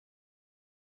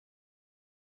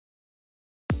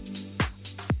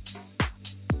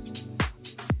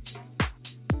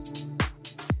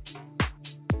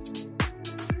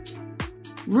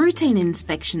Routine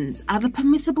inspections are the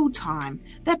permissible time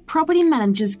that property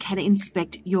managers can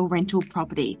inspect your rental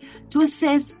property to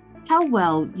assess how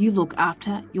well you look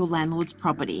after your landlord's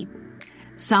property.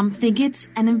 Some think it's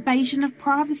an invasion of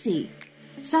privacy.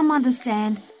 Some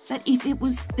understand that if it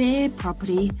was their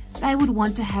property, they would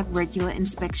want to have regular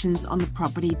inspections on the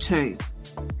property too.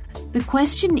 The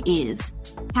question is,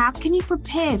 how can you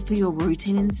prepare for your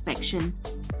routine inspection?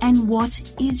 And what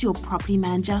is your property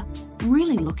manager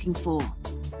really looking for?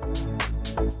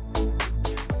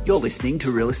 You're listening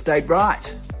to Real Estate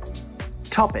Right.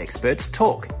 Top experts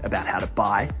talk about how to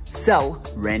buy, sell,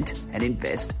 rent and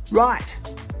invest right.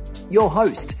 Your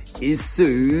host is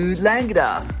Sue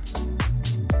Langada.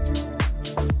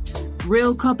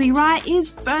 Real Copyright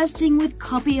is bursting with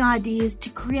copy ideas to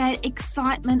create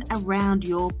excitement around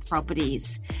your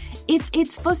properties. If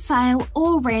it's for sale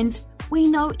or rent, we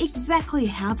know exactly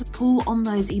how to pull on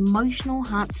those emotional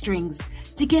heartstrings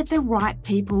to get the right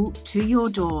people to your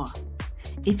door.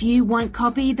 If you want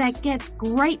copy that gets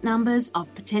great numbers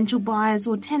of potential buyers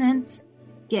or tenants,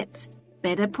 gets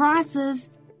better prices,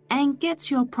 and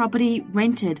gets your property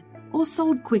rented or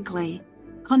sold quickly,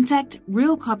 contact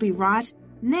Real Copyright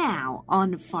now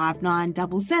on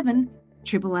 5977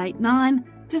 8889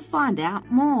 to find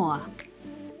out more.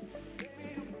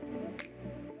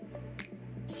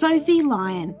 Sophie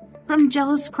Lyon from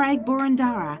Jellis Craig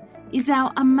Boroondara is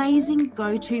our amazing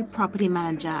go-to property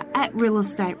manager at Real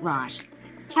Estate Right,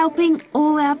 helping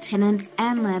all our tenants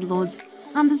and landlords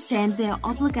understand their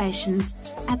obligations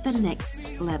at the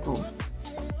next level.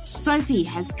 Sophie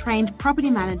has trained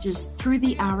property managers through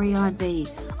the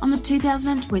REIV on the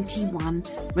 2021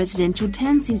 Residential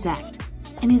Tenancies Act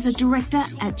and is a director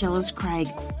at Jellis Craig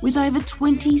with over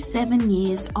 27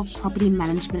 years of property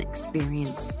management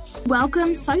experience.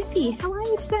 Welcome, Sophie. How are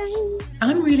you today?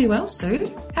 I'm really well,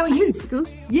 Sue. How are you? That's good.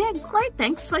 Yeah, great.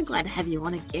 Thanks. So glad to have you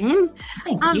on again.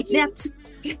 Thank you. Now,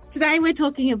 today we're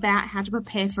talking about how to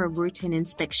prepare for a routine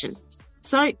inspection.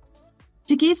 So,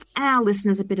 to give our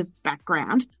listeners a bit of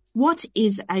background, what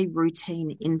is a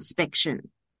routine inspection?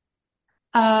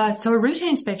 So a routine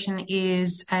inspection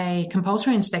is a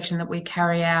compulsory inspection that we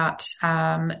carry out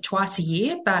twice a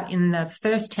year, but in the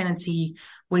first tenancy,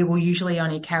 we will usually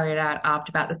only carry it out after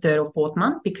about the third or fourth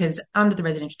month, because under the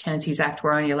Residential Tenancies Act,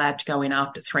 we're only allowed to go in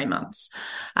after 3 months.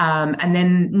 And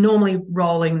then normally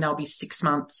rolling, there'll be 6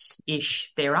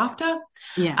 months-ish thereafter.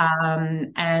 Yeah.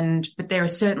 But there are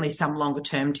certainly some longer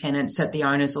term tenants that the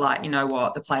owners are like, you know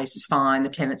what, the place is fine, the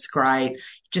tenant's great,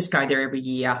 just go there every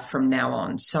year from now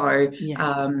on. So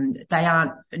they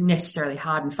aren't necessarily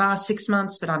hard and fast 6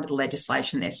 months, but under the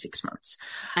legislation, they're 6 months.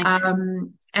 Okay.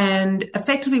 And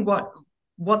effectively what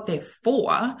they're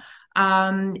for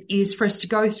is for us to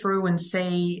go through and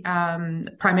see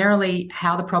primarily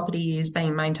how the property is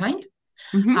being maintained.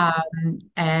 Mm-hmm.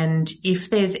 And if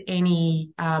there's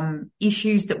any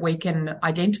issues that we can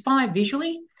identify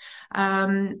visually,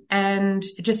 and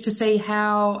just to see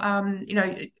how,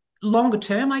 longer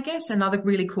term, I guess, another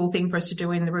really cool thing for us to do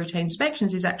in the routine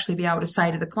inspections is actually be able to say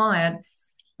to the client,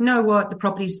 you know what, the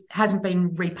property hasn't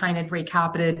been repainted,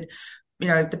 recarpeted,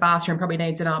 the bathroom probably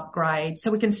needs an upgrade.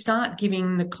 So we can start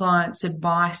giving the clients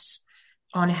advice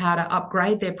on how to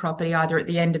upgrade their property either at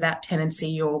the end of that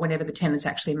tenancy or whenever the tenants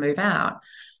actually move out.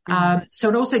 Mm-hmm. So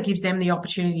it also gives them the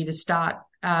opportunity to start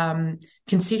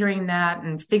considering that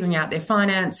and figuring out their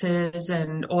finances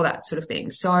and all that sort of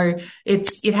thing. So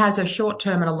it has a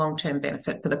short-term and a long-term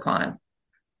benefit for the client.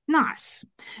 Nice.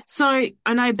 So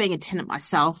I know, being a tenant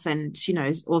myself and,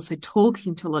 also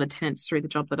talking to a lot of tenants through the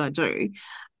job that I do,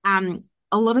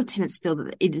 a lot of tenants feel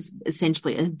that it is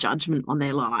essentially a judgment on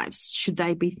their lives. Should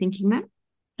they be thinking that?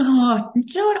 Oh,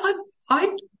 you know what?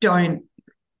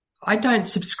 I don't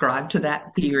subscribe to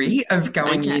that theory of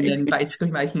going in and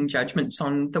basically making judgments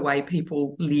on the way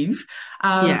people live.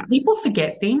 People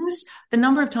forget things. The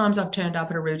number of times I've turned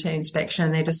up at a routine inspection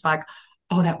and they're just like,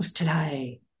 oh, that was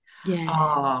today.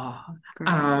 Yeah.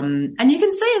 And you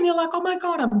can see, and you're like, oh my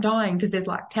God, I'm dying, because there's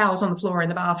like towels on the floor in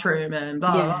the bathroom and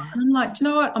blah, blah, blah. And I'm like, do you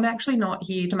know what? I'm actually not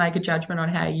here to make a judgment on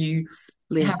how you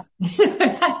live.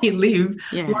 How you live.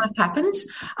 Yeah. Life happens.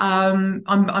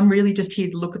 I'm really just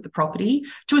here to look at the property.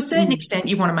 To a certain extent,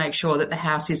 you want to make sure that the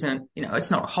house isn't,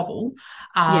 it's not a hovel.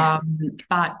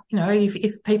 But,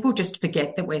 if people just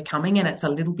forget that we're coming and it's a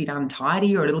little bit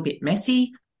untidy or a little bit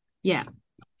messy. Yeah.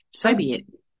 So be it.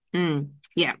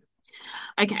 Yeah.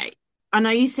 Okay. I know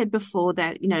you said before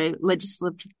that,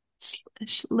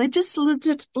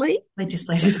 legislatively,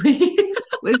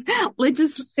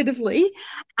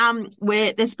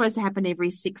 where they're supposed to happen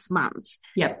every 6 months.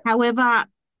 Yep. However,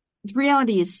 the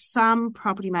reality is some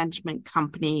property management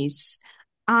companies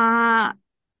are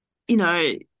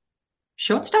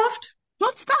Short-staffed?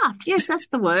 Not staffed. Yes, that's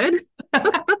the word.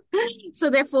 So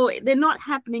therefore, they're not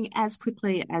happening as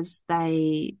quickly as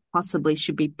they possibly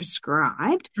should be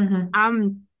prescribed.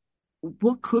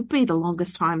 What could be the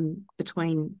longest time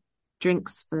between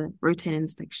drinks for routine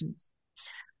inspections?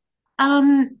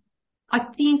 I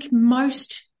think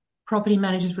most property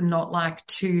managers would not like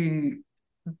to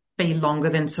be longer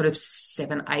than sort of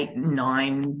 7, 8,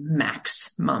 9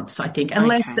 max months, I think,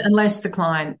 unless the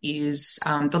client is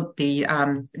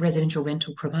the residential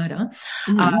rental provider,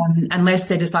 unless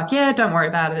they're just like, yeah, don't worry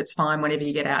about it, it's fine. Whenever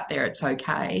you get out there, it's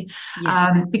okay.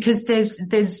 Because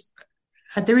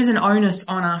there is an onus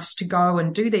on us to go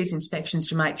and do these inspections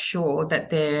to make sure that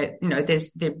their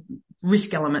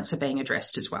risk elements are being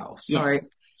addressed as well. So,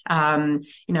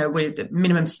 with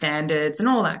minimum standards and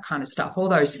all that kind of stuff, all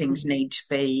those things need to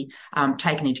be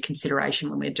taken into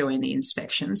consideration when we're doing the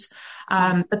inspections.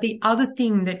 But the other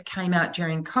thing that came out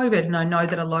during COVID, and I know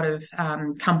that a lot of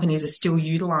companies are still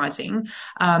utilising,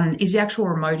 is the actual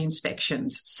remote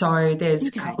inspections. So there's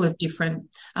a couple of different,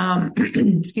 a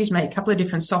couple of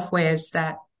different softwares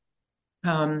that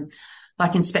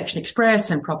like Inspection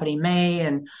Express and Property Me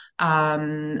and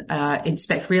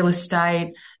Inspect Real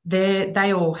Estate,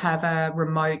 they all have a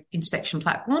remote inspection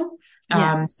platform.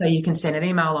 So you can send an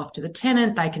email off to the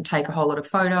tenant, they can take a whole lot of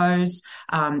photos,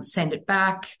 send it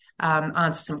back,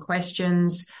 answer some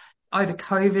questions. Over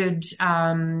COVID,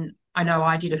 I know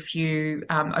I did a few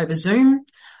over Zoom.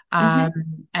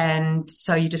 And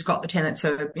so you just got the tenant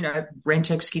to,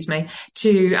 renter,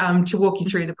 to walk you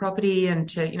through the property and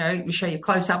to, show you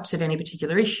close-ups of any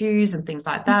particular issues and things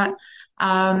like that.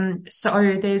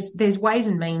 So there's ways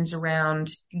and means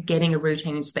around getting a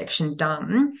routine inspection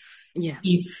done. If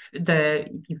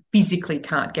you physically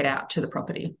can't get out to the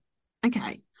property.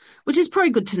 Okay. Which is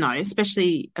probably good to know,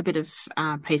 especially a bit of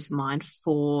peace of mind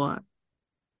for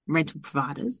rental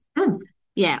providers.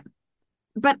 Yeah.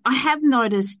 But I have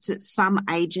noticed that some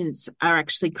agents are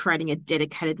actually creating a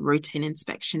dedicated routine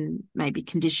inspection, maybe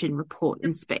condition report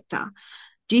inspector.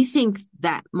 Do you think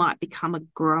that might become a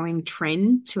growing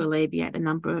trend to alleviate the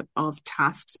number of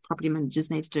tasks property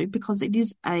managers need to do? Because it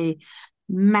is a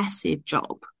massive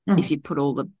job if you put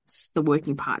all the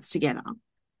working parts together.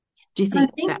 Do you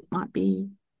think that might be...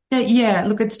 Yeah,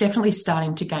 look, it's definitely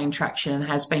starting to gain traction and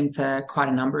has been for quite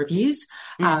a number of years.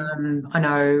 I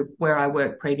know where I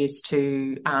worked previous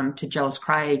to Jellis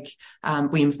Craig,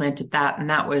 we implemented that, and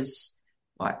that was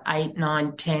 8,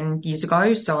 9, 10 years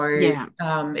ago. So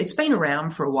it's been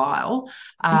around for a while.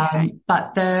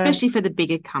 But especially for the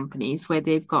bigger companies where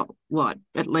they've got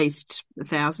at least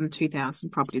 1,000, 2,000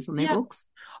 properties on their books.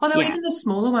 Although even the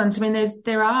smaller ones, I mean,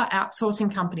 there are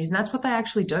outsourcing companies, and that's what they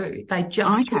actually do. They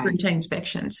just do routine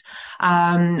inspections.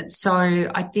 So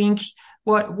I think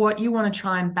what you want to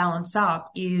try and balance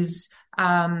up is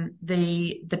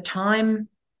the time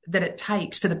that it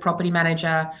takes for the property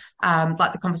manager,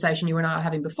 like the conversation you and I were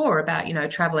having before about,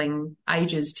 traveling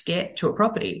ages to get to a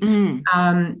property.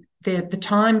 The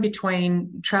time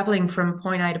between traveling from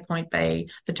point A to point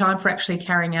B, the time for actually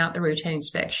carrying out the routine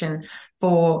inspection,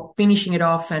 for finishing it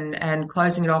off and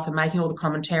closing it off and making all the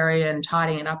commentary and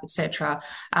tidying it up, etc.,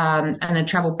 and then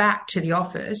travel back to the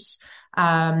office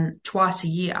twice a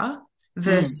year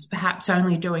versus perhaps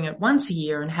only doing it once a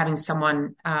year and having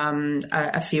someone,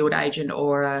 a field agent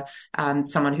or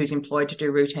someone who's employed to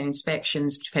do routine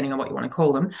inspections, depending on what you want to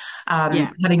call them,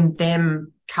 having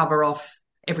them cover off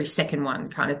every second one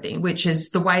kind of thing, which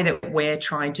is the way that we're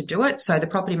trying to do it. So the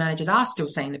property managers are still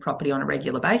seeing the property on a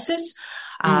regular basis.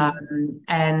 But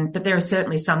there are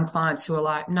certainly some clients who are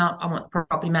like, no, I want the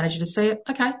property manager to see it.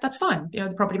 Okay, that's fine.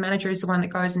 The property manager is the one that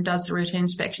goes and does the routine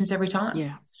inspections every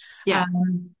time.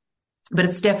 But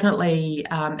it's definitely,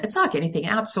 it's like anything.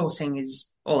 Outsourcing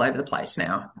is all over the place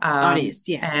now. It is,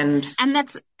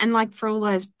 And like for all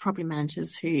those property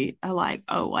managers who are like,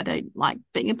 oh, I don't like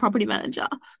being a property manager,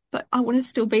 but I want to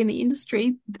still be in the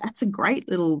industry. That's a great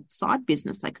little side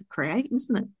business they could create,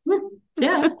 isn't it?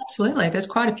 Yeah, absolutely. There's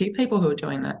quite a few people who are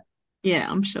doing that. Yeah,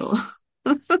 I'm sure.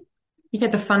 You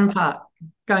get the fun part,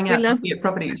 going out and looking at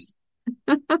properties.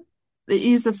 It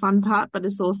is the fun part, but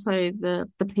it's also the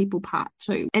people part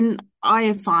too. And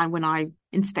I find when I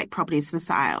inspect properties for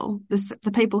sale,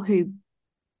 the people who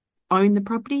own the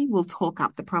property will talk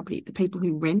up the property. The people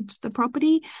who rent the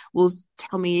property will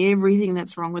tell me everything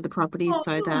that's wrong with the property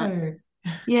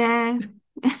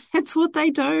it's what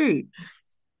they do.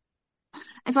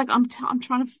 It's like I'm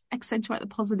trying to accentuate the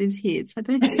positives here. So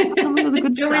don't tell me all the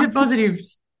good stuff. Tell me the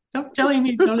positives. Stop telling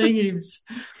me the negatives.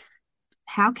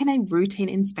 How can a routine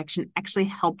inspection actually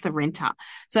help the renter?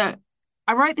 So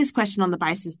I wrote this question on the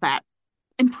basis that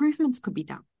improvements could be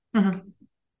done.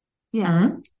 Yeah.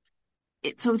 Mm-hmm.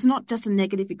 So it's not just a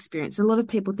negative experience. A lot of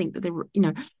people think that they're, you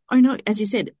know, oh no, as you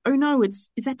said, oh no,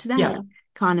 is that today? Yeah.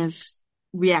 Kind of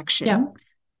reaction. Yeah.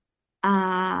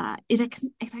 It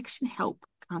can actually help,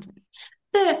 can't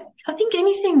it? I think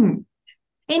any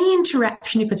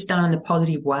interaction, if it's done in a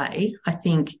positive way, I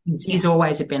think is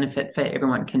always a benefit for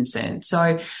everyone concerned.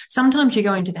 So sometimes you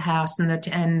go into the house and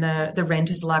the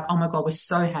renters are like, oh my God, we're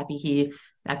so happy here.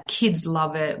 Our kids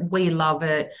love it. We love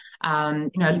it.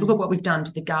 Look at what we've done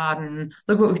to the garden.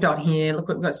 Look what we've done here. Look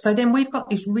what we've got. So then we've got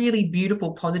this really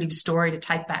beautiful, positive story to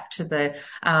take back to the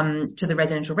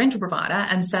residential rental provider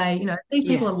and say, you know, these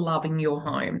people are loving your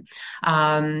home.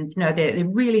 They're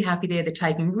really happy there. They're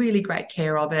taking really great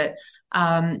care of it.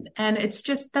 And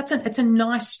it's a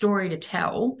nice story to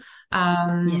tell.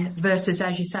 Versus,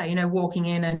 as you say, you know, walking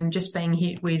in and just being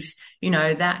hit with, you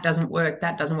know, that doesn't work,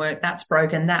 that's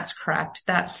broken, that's cracked,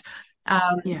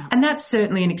 and that's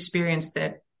certainly an experience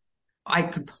that I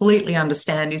completely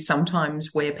understand is sometimes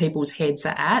where people's heads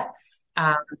are at.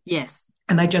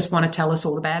 And they just want to tell us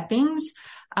all the bad things.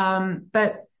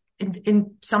 But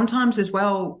in sometimes as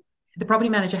well, the property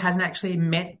manager hasn't actually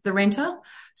met the renter.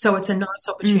 So it's a nice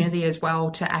opportunity as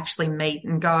well to actually meet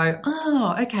and go,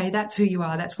 oh, okay, that's who you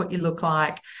are. That's what you look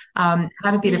like. Have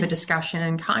a bit of a discussion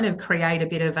and kind of create a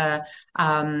bit of a,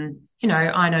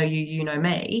 I know you, you know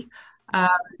me,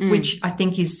 which I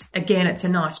think is, again, it's a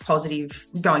nice positive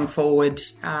going forward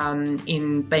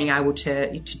in being able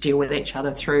to deal with each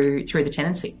other through the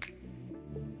tenancy.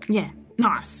 Yeah,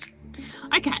 nice.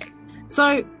 Okay,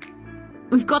 so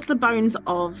we've got the bones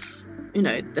of, you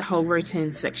know, the whole routine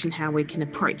inspection, how we can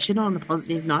approach it on a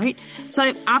positive note.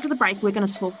 So after the break, we're going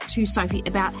to talk to Sophie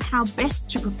about how best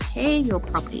to prepare your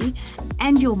property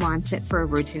and your mindset for a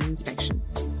routine inspection.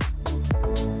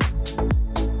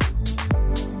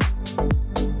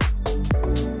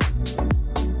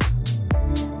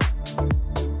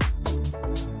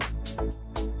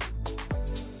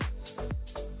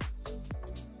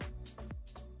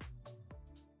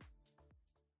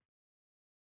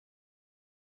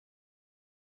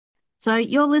 So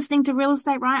you're listening to Real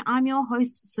Estate Right. I'm your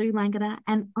host, Sue Langada,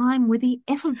 and I'm with the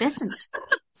effervescent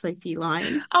Sophie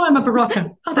Lyon. Oh, I'm a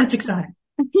Barocca. Oh, that's exciting.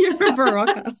 You're a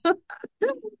Barocca.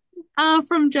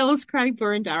 From Jellis Craig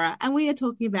Boroondara, and we are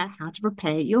talking about how to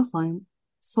prepare your home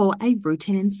for a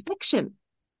routine inspection.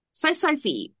 So,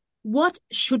 Sophie, what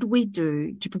should we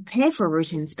do to prepare for a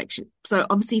routine inspection? So,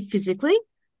 obviously, physically,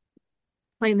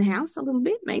 clean the house a little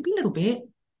bit, maybe. A little bit.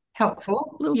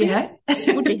 Helpful. A little bit.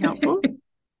 Would be helpful.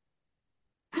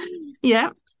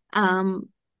 Yeah.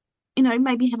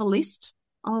 Maybe have a list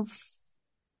of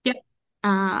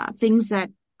things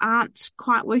that aren't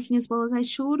quite working as well as they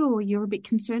should, or you're a bit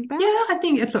concerned about. Yeah, I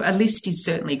think a list is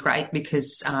certainly great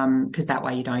because that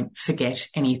way you don't forget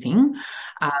anything.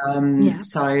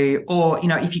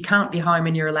 If you can't be home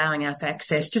and you're allowing us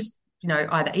access, just, you know,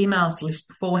 either email us a list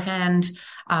beforehand,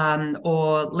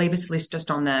 or leave us a list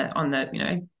just on the you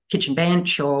know, kitchen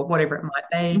bench or whatever it might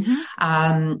be.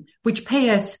 Which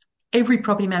PS every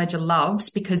property manager loves,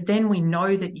 because then we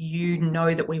know that you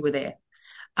know that we were there.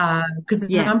 Because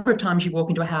the number of times you walk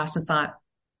into a house and it's like,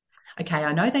 okay,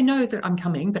 I know they know that I'm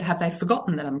coming, but have they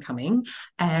forgotten that I'm coming?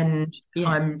 And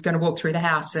I'm going to walk through the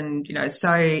house, and, you know,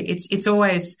 so it's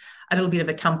always a little bit of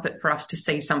a comfort for us to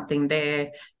see something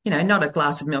there, you know, not a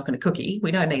glass of milk and a cookie.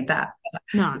 We don't need that.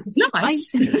 No. It's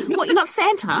nice. Well, you're not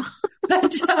Santa.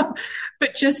 But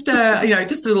just a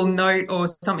little note or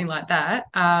something like that.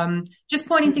 Just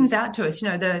pointing things out to us, you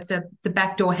know, the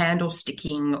back door handle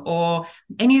sticking, or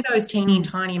any of those teeny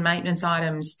tiny maintenance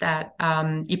items that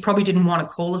you probably didn't want to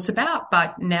call us about,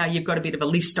 but now you've got a bit of a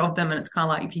list of them, and it's kind of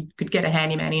like if you could get a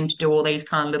handyman in to do all these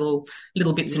kind of little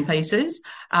bits and pieces,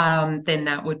 then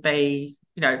that would be,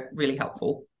 you know, really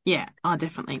helpful. Yeah,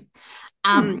 definitely.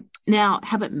 Now,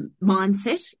 habit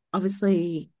mindset,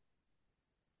 obviously.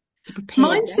 To prepare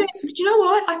mindset. Do you know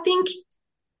what? I think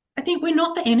we're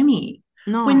not the enemy.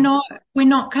 No, we're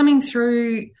not coming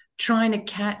through trying to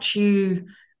catch you.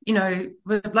 You know,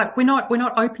 like we're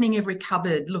not opening every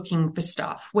cupboard looking for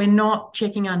stuff. We're not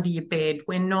checking under your bed.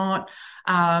 We're not,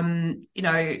 we're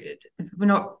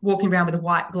not walking around with a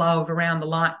white glove around the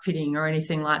light fitting or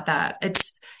anything like that.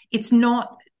 It's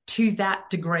not to that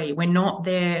degree. We're not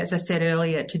there, as I said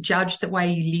earlier, to judge the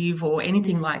way you live or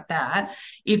anything like that.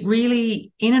 It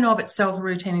really, in and of itself, a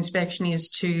routine inspection is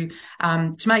to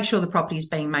make sure the property is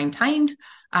being maintained,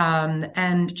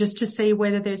 and just to see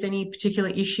whether there's any particular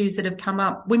issues that have come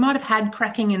up. We might have had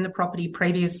cracking in the property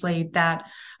previously that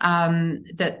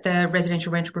the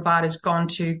residential rental provider's gone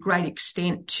to great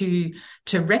extent to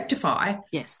rectify.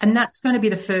 Yes. And that's going to be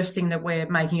the first thing that we're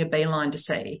making a beeline to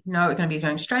see. No, we're going to be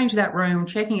going straight into that room,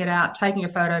 checking it out, taking a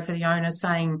photo for the owner,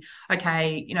 saying,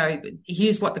 okay,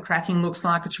 here's what the cracking looks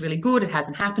like. It's really good. It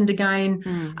hasn't happened again.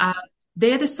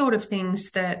 They're the sort of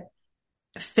things that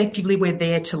effectively we're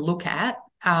there to look at,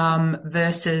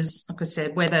 versus, like I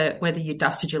said, whether you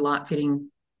dusted your light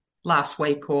fitting last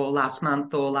week or last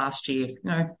month or last year.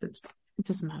 It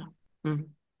doesn't matter.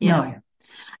 Yeah.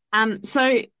 No. So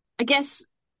I guess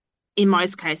in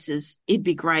most cases, it'd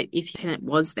be great if the tenant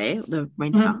was there, the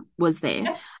renter was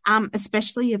there,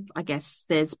 especially if, I guess,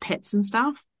 there's pets and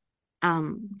stuff.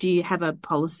 Do you have a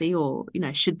policy, or,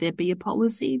 should there be a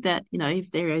policy that,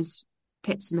 if there is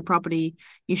pets in the property,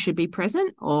 you should be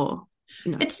present, or,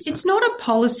 It's not a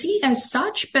policy as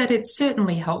such, but it's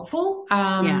certainly helpful.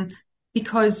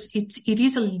 Because it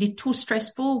is a little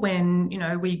stressful when,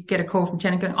 we get a call from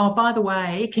tenant going, oh, by the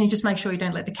way, can you just make sure you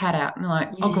don't let the cat out? And I'm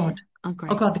like, oh God,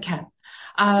 the cat.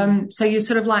 So you're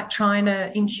sort of like trying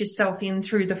to inch yourself in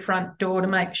through the front door to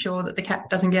make sure that the cat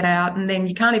doesn't get out, and then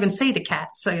you can't even see the cat.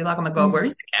 So you're like, oh my God, where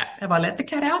is the cat? Have I let the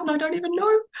cat out and I don't even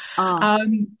know? I'll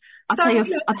tell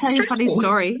you a funny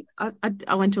story.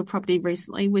 I went to a property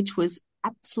recently which was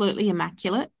absolutely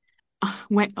immaculate. I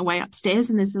went away upstairs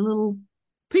and there's a little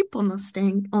poop on the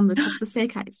top of the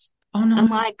staircase. Oh no! I'm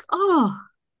like, I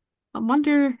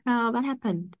wonder how that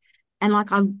happened. And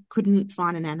like, I couldn't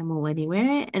find an animal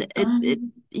anywhere. And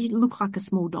it looked like a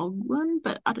small dog one,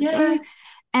 but I don't know.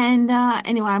 And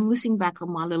anyway, I'm listening back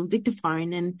on my little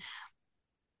dictaphone, and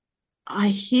I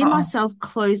hear myself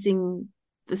closing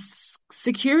the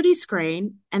security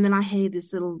screen, and then I hear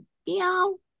this little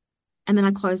meow, and then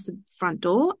I close the front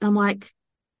door, and I'm like,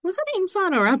 was it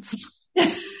inside or outside?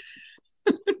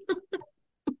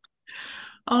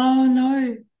 Oh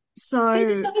no! So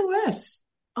there's nothing worse.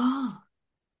 Oh,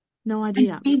 no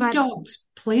idea. And big dogs,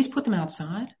 please put them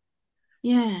outside.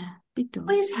 Yeah, big dogs.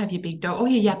 Please have your big dog, or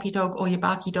your yappy dog, or your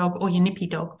barky dog, or your nippy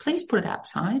dog. Please put it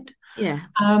outside. Yeah.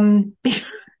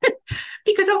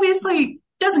 Because obviously it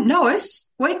doesn't know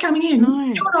us. We're coming in. No.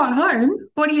 You're not home.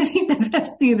 What do you think the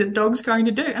first thing the dog's going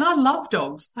to do? And I love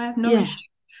dogs. I have no issue.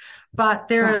 But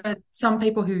there are some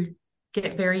people who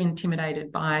get very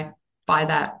intimidated by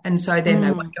that. And so then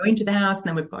they won't go into the house, and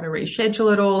then we've got to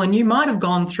reschedule it all. And you might have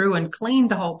gone through and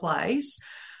cleaned the whole place.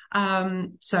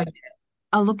 So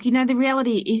oh, look, the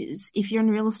reality is, if you're in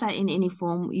real estate in any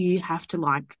form, you have to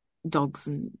like dogs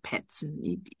and pets,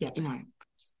 and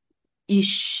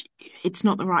it's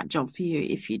not the right job for you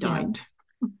if you don't.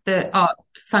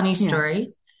 Funny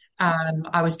story.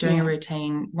 I was doing a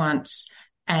routine once,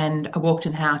 and I walked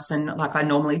in the house, and like I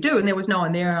normally do, and there was no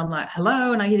one there. And I'm like,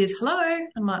 hello. And I hear this, hello.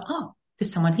 I'm like, oh,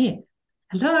 there's someone here.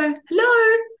 Hello,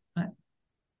 hello. Like,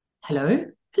 hello,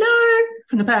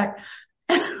 from the back.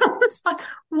 And I was like,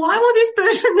 why will this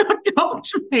person not talk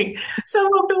to me? So I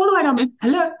walked all the way, and I'm like,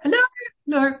 hello. And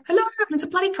it's a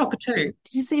bloody cockatoo.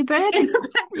 Did you see a bird?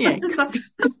 Yeah. And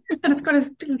it's got a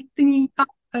little thingy up.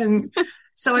 And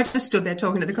so I just stood there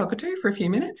talking to the cockatoo for a few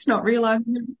minutes, not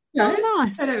realising.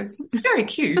 Nice. It was very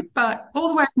cute, but all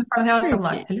the way from the front of the house, I'm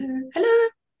like, hello.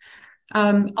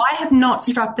 I have not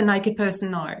struck the naked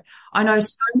person, no. I know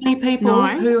so many people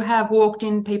who have walked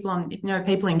in, people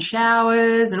in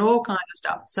showers and all kinds of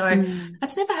stuff. So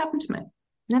that's never happened to me.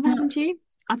 Never happened to you?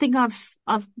 I think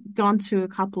I've gone to a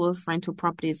couple of rental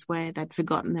properties where they'd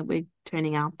forgotten that we're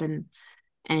turning up, and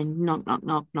knock,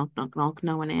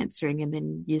 no one answering, and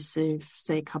then you sort of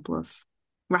see a couple of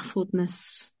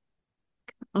ruffledness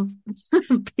of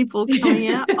people coming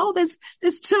out. Oh,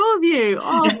 there's two of you.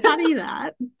 Oh, funny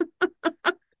that.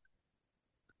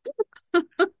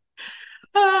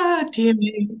 Dear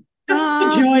me.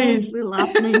 Joys. Little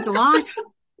afternoon delight.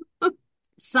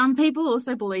 Some people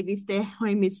also believe if their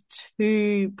home is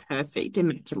too perfect,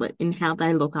 immaculate in how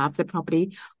they look after the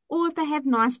property, or if they have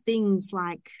nice things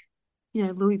like,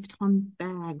 Louis Vuitton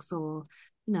bags, or,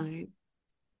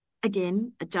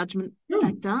 again, a judgment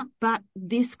factor, but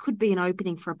this could be an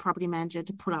opening for a property manager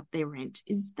to put up their rent.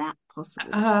 Is that possible?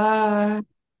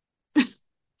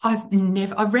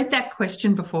 I've read that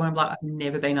question before. I'm like, I've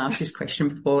never been asked this question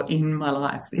before in my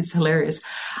life. It's hilarious.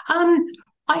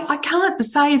 I can't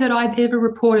say that I've ever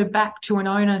reported back to an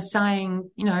owner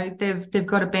saying, they've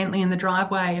got a Bentley in the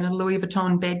driveway and a Louis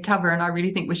Vuitton bed cover, and I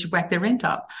really think we should whack their rent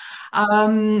up.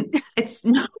 It's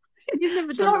not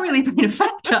really been a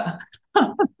factor.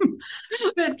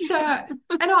 But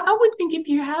And I would think if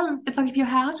your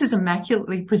house is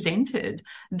immaculately presented,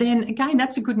 then again,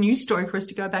 that's a good news story for us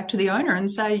to go back to the owner and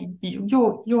say,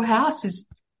 your house is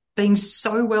being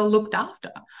so well looked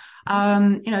after.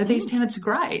 These tenants are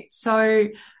great. So,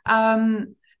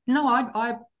 no,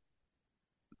 I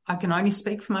can only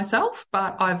speak for myself,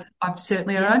 but I've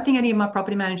certainly, I don't think any of my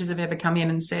property managers have ever come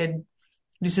in and said,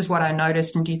 this is what I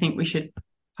noticed, and do you think we should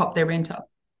pop their rent up?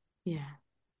 Yeah.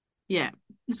 Yeah.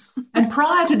 And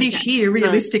prior to this year,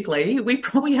 realistically, we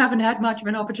probably haven't had much of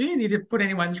an opportunity to put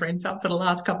anyone's rents up for the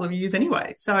last couple of years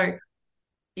anyway. So,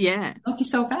 yeah. knock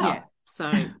yourself out. Yeah.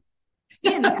 So,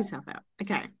 yeah, knock yourself out.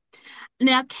 Okay.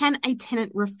 Now, can a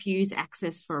tenant refuse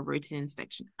access for a routine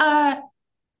inspection?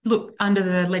 Look, under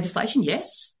the legislation,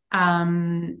 yes.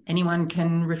 Anyone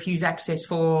can refuse access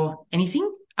for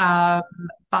anything.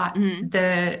 But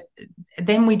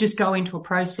then we just go into a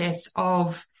process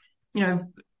of,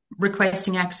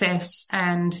 requesting access.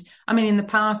 And I mean, in the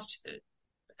past,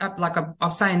 I'll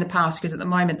say in the past, because at the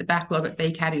moment the backlog at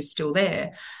VCAT is still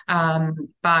there.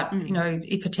 But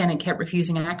if a tenant kept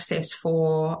refusing access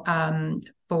for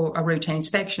a routine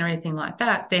inspection or anything like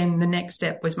that, then the next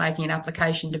step was making an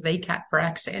application to VCAT for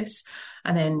access.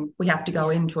 And then we have to go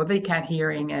into a VCAT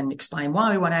hearing and explain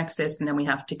why we want access. And then we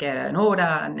have to get an order,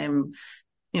 and then,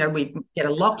 we get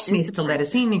a locksmith to let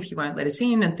us in if you won't let us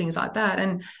in, and things like that.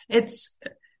 And it's,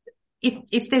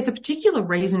 if there's a particular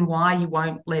reason why you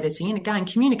won't let us in, again,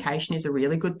 communication is a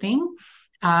really good thing.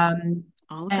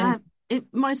 It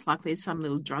most likely is some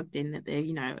little drug den that they're,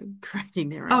 creating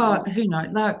their own. Oh, who knows?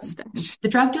 No, the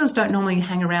drug dealers don't normally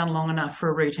hang around long enough for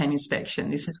a routine inspection.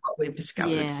 This is what we've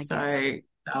discovered.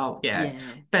 Yeah,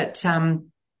 But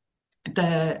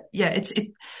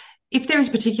if there is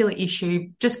a particular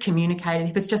issue, just communicate it.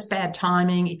 If it's just bad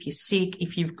timing, if you're sick,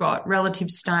 if you've got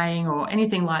relatives staying or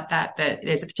anything like that, that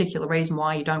there's a particular reason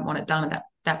why you don't want it done at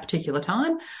that particular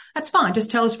time, that's fine. Just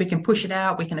tell us, we can push it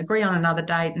out, we can agree on another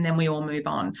date, and then we all move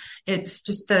on. It's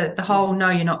just the whole, no,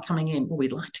 you're not coming in. Well,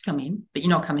 we'd like to come in, but you're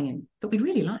not coming in. But we'd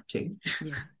really like to.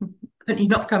 Yeah. But you're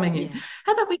not coming in.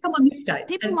 How about we come on this date?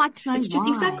 People like to know it's just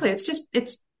why. Exactly.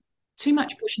 It's too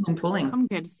much pushing and pulling. Common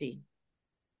courtesy.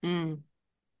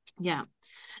 Yeah.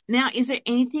 Now, is there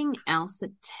anything else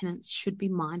that tenants should be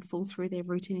mindful through their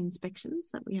routine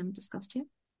inspections that we haven't discussed yet?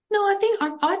 No,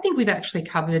 I think we've actually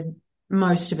covered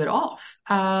most of it off.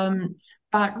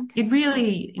 But it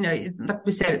really, like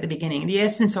we said at the beginning, the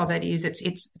essence of it is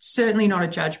it's certainly not a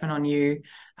judgment on you.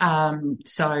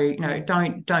 So,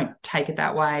 don't take it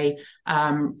that way.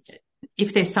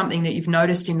 If there's something that you've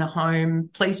noticed in the home,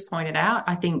 please point it out.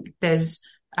 I think there's,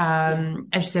 as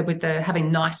you said, with the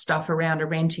having nice stuff around a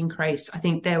rent increase, I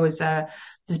think there's a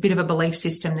bit of a belief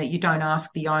system that you don't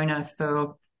ask the owner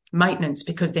for maintenance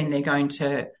because then they're going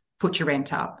to put your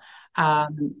rent up.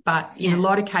 But in a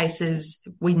lot of cases,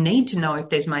 we need to know if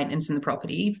there's maintenance in the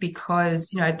property because,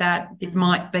 that it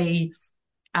might be,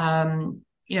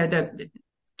 the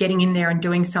getting in there and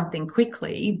doing something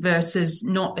quickly versus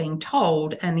not being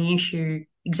told, and the issue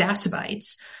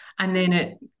exacerbates, and then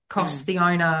it costs the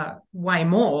owner way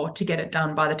more to get it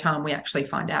done by the time we actually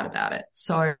find out about it.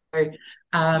 So, if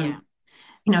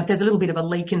there's a little bit of a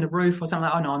leak in the roof or something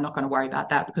like, oh, no, I'm not going to worry about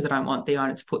that because I don't want the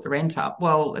owner to put the rent up.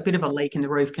 Well, a bit of a leak in the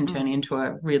roof can turn into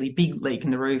a really big leak in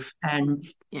the roof and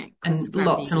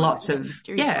lots and lots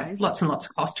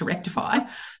of cost to rectify.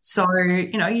 So,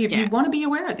 you want to be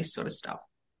aware of this sort of stuff.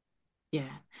 Yeah.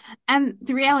 And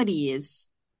the reality is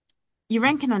your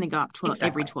rent can only go up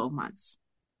every 12 months.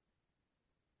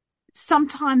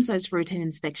 Sometimes those routine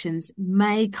inspections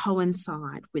may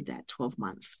coincide with that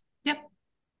 12-month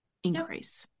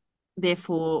increase.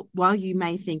 Therefore, while you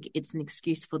may think it's an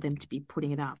excuse for them to be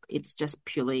putting it up, it's just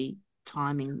purely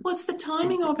timing. Well, it's the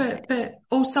timing of it, but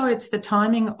also it's the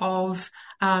timing of,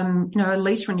 a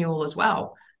lease renewal as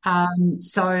well. Do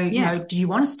you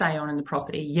want to stay on in the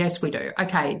property? Yes, we do.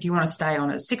 Okay. Do you want to stay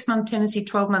on a 6-month tenancy,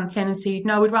 12-month tenancy?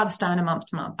 No, we'd rather stay on a month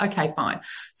to month. Okay, fine.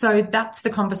 So that's the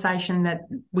conversation that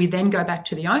we then go back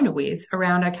to the owner with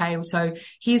around, okay, so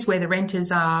here's where the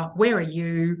renters are. Where are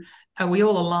you? Are we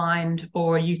all aligned,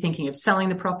 or are you thinking of selling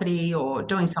the property or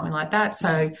doing something like that?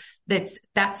 So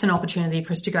that's an opportunity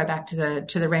for us to go back to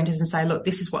the renters and say, look,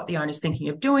 this is what the owner's thinking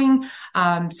of doing.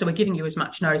 So we're giving you as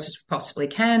much notice as we possibly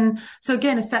can. So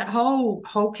again, it's that whole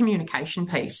communication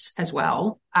piece as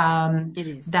well. It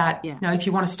is that, if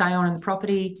you want to stay on in the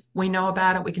property, we know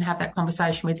about it. We can have that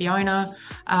conversation with the owner.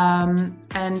 And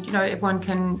everyone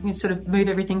can sort of move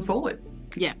everything forward.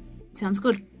 Yeah. Sounds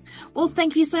good. Well,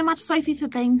 thank you so much, Sophie, for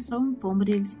being so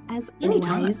informative as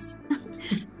always.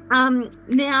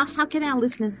 Now, how can our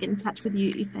listeners get in touch with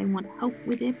you if they want help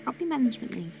with their property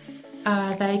management needs?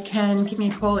 they can give me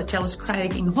a call at Jellis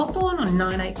Craig in Hawthorne on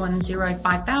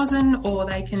 98105000, or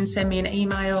they can send me an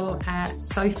email at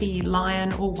Sophie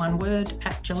Lyon, all one word,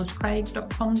 at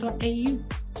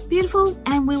jelliscraig.com.au. Beautiful,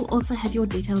 and we'll also have your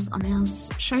details on our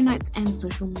show notes and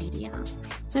social media.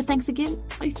 So thanks again,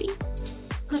 Sophie.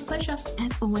 My pleasure.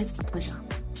 As always, a pleasure.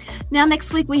 Now,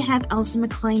 next week we have Alistair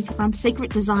McLean from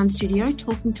Secret Design Studio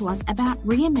talking to us about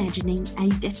reimagining a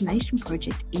detonation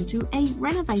project into a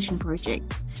renovation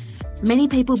project. Many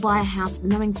people buy a house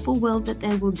knowing full well that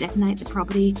they will detonate the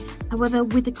property. However,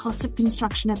 with the cost of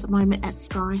construction at the moment at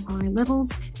sky-high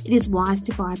levels, it is wise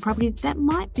to buy a property that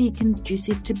might be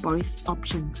conducive to both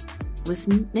options.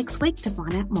 Listen next week to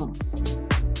find out more.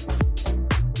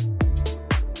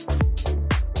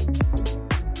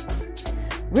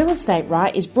 Real Estate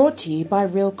Right is brought to you by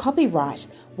Real Copyright,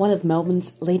 one of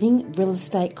Melbourne's leading real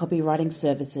estate copywriting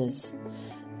services.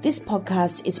 This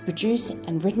podcast is produced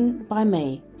and written by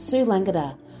me, Sue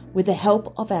Langada, with the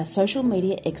help of our social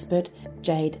media expert,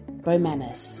 Jade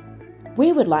Bomanis.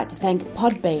 We would like to thank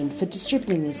Podbean for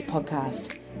distributing this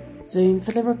podcast, Zoom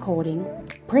for the recording,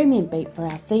 Premium Beat for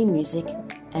our theme music,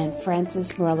 and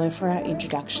Francis Morello for our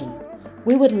introduction.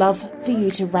 We would love for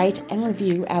you to rate and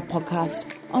review our podcast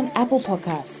on Apple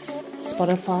Podcasts,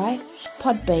 Spotify,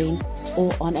 Podbean,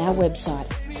 or on our website,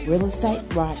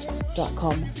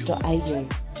 realestateright.com.au.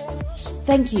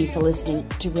 Thank you for listening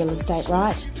to Real Estate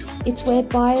Right. It's where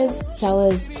buyers,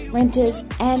 sellers, renters,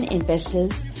 and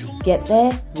investors get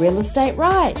their real estate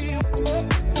right.